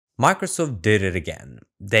Microsoft did it again.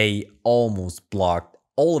 They almost blocked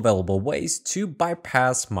all available ways to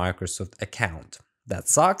bypass Microsoft account. That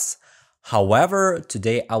sucks. However,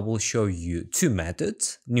 today I will show you two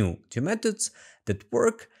methods that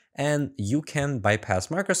work and you can bypass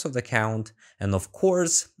Microsoft account and of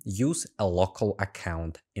course use a local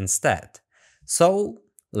account instead. So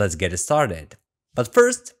let's get started. But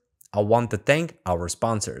first, I want to thank our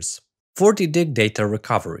sponsors. 40dig Data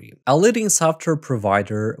Recovery, a leading software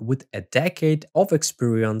provider with a decade of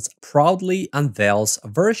experience, proudly unveils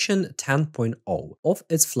version 10.0 of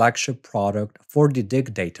its flagship product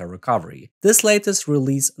 40dig Data Recovery. This latest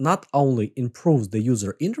release not only improves the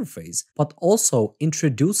user interface, but also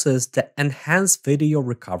introduces the enhanced video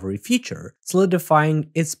recovery feature,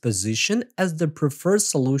 solidifying its position as the preferred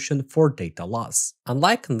solution for data loss.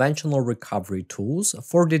 Unlike conventional recovery tools,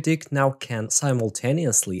 40dig now can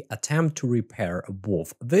simultaneously attempt to repair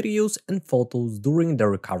both videos and photos during the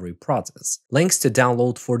recovery process. Links to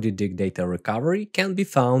download 40dig Data Recovery can be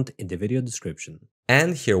found in the video description.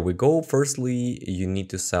 And here we go. Firstly, you need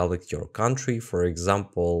to select your country. For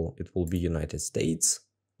example, it will be United States.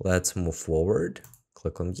 Let's move forward.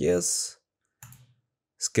 Click on yes.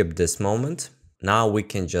 Skip this moment. Now we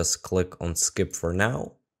can just click on skip for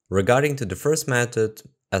now. Regarding to the first method,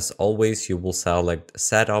 as always, you will select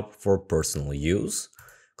setup for personal use.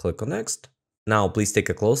 Click on next. Now please take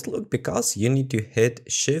a close look because you need to hit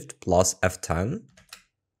Shift plus F10.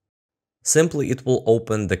 Simply it will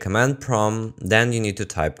open the command prompt, then you need to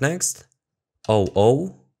type next oobe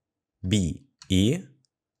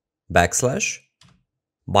backslash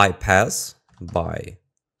bypass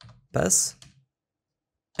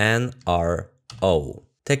nro.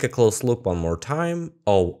 Take a close look one more time,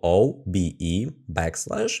 oobe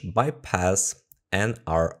backslash bypass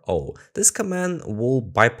nro. This command will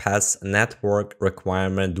bypass network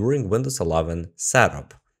requirement during Windows 11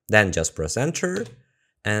 setup. Then just press enter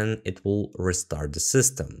and it will restart the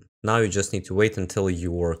system. Now you just need to wait until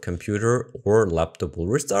your computer or laptop will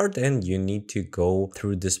restart and you need to go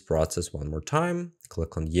through this process one more time.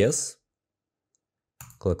 Click on yes.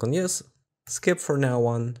 Click on yes. Skip for now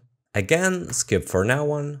on. Again, skip for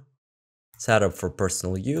now on. Setup for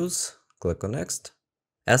personal use. Click on next.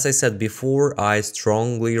 As I said before, I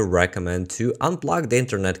strongly recommend to unplug the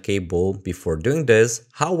internet cable before doing this.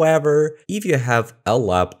 However, if you have a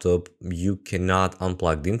laptop, you cannot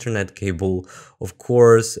unplug the internet cable. Of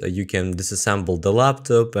course, you can disassemble the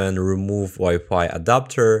laptop and remove Wi-Fi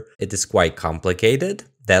adapter. It is quite complicated.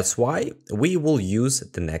 That's why we will use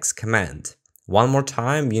the next command. One more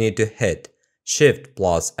time, you need to hit Shift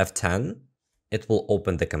plus F10. It will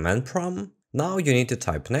open the command prompt. Now you need to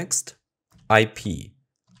type next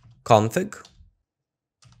ipconfig,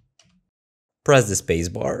 press the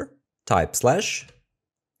spacebar, type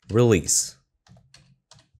 /release.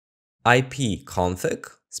 ipconfig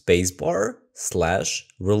spacebar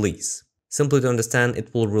 /release. Simply to understand,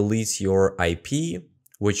 it will release your IP,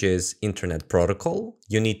 which is Internet Protocol.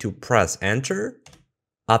 You need to press enter.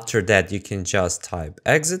 After that, you can just type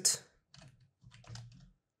exit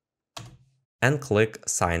and click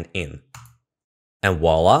sign in. And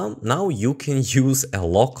voila, now you can use a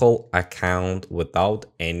local account without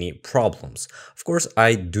any problems. Of course,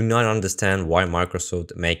 I do not understand why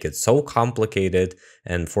Microsoft make it so complicated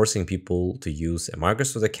and forcing people to use a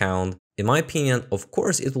Microsoft account. In my opinion, of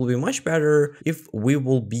course, it will be much better if we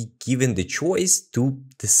will be given the choice to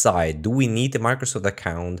decide, do we need a Microsoft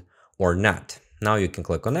account or not? Now you can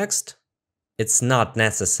click on next. It's not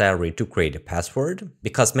necessary to create a password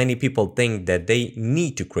because many people think that they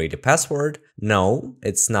need to create a password. No,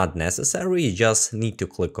 it's not necessary. You just need to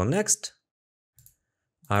click on next.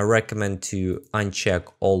 I recommend to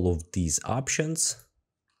uncheck all of these options.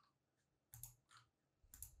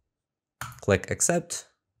 Click accept.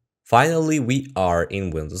 Finally, we are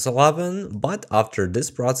in Windows 11, but after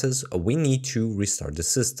this process, we need to restart the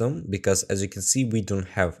system because as you can see, we don't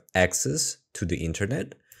have access to the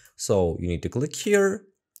internet. So you need to click here,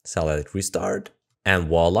 select restart, and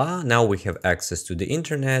voila, now we have access to the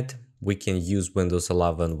internet. We can use Windows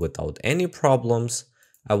 11 without any problems.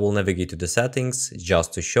 I will navigate to the settings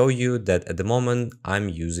just to show you that at the moment I'm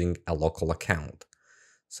using a local account.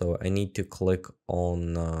 So I need to click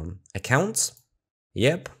on accounts.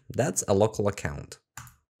 Yep, that's a local account.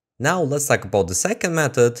 Now let's talk about the second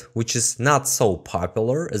method, which is not so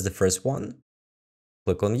popular as the first one.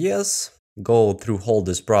 Click on yes. Go through all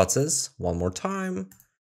this process one more time,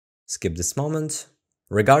 skip this moment.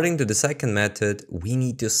 Regarding to the second method, we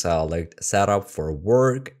need to select setup for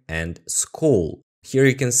work and school. Here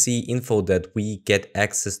you can see info that we get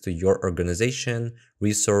access to your organization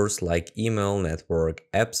resource like email, network,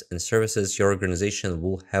 apps, and services, your organization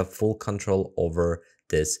will have full control over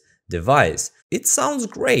this device. It sounds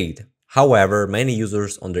great. However, many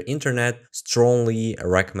users on the internet strongly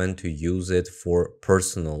recommend to use it for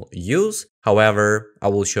personal use. However, I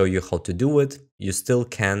will show you how to do it. You still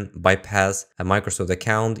can bypass a Microsoft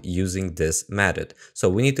account using this method. So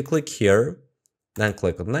we need to click here, then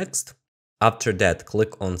click on next. After that,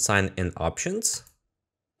 click on sign in options,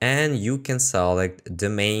 and you can select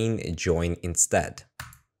domain join instead.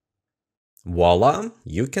 Voila,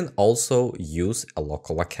 you can also use a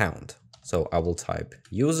local account. So I will type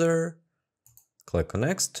user, click on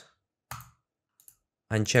next,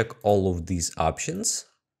 uncheck all of these options,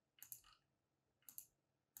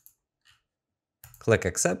 click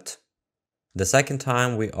accept. The second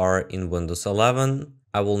time we are in Windows 11,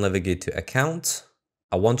 I will navigate to accounts.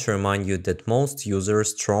 I want to remind you that most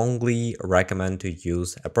users strongly recommend to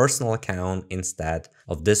use a personal account instead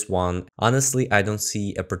of this one. Honestly, I don't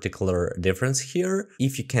see a particular difference here.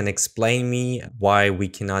 If you can explain me why we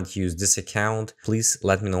cannot use this account, please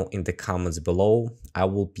let me know in the comments below. I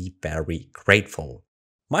will be very grateful.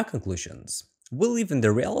 My conclusions. We live in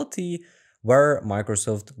the reality where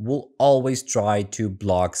Microsoft will always try to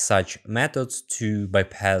block such methods to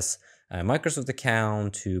bypass a Microsoft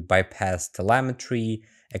account, to bypass telemetry,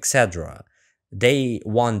 etc. They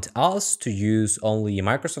want us to use only a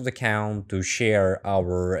Microsoft account to share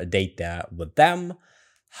our data with them.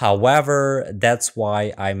 However, that's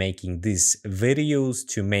why I'm making these videos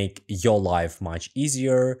to make your life much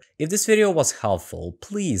easier. If this video was helpful,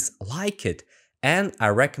 please like it. And I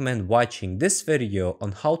recommend watching this video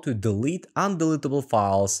on how to delete undeletable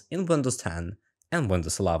files in Windows 10 and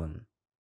Windows 11.